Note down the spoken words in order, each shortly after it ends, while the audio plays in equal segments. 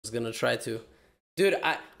was gonna try to. Dude,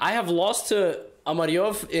 I have lost to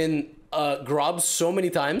Amaryov in Grob so many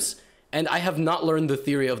times, and I have not learned the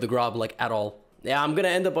theory of the Grob, like, at all. Yeah, I'm gonna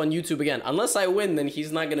end up on YouTube again. Unless I win, then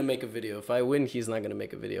he's not gonna make a video. If I win, he's not gonna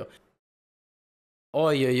make a video.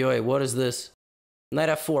 Oi, oi, oi, what is this? Knight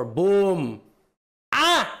f4, boom!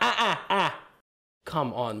 Ah!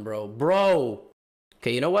 Come on, bro. Bro!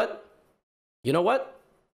 Okay, you know what? You know what?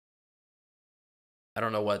 I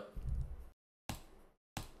don't know what.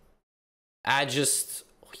 I just...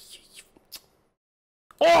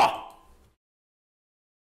 Oh!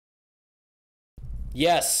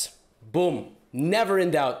 Yes. Boom. Never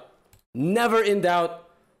in doubt. Never in doubt.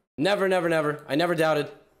 Never, never, never. I never doubted.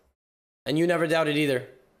 And you never doubted either.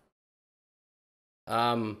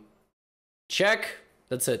 Check.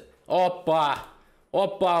 That's it. Oppa.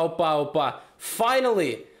 Oppa, oppa, oppa.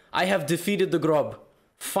 Finally, I have defeated the Grob.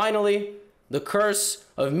 Finally, the curse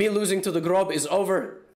of me losing to the Grob is over.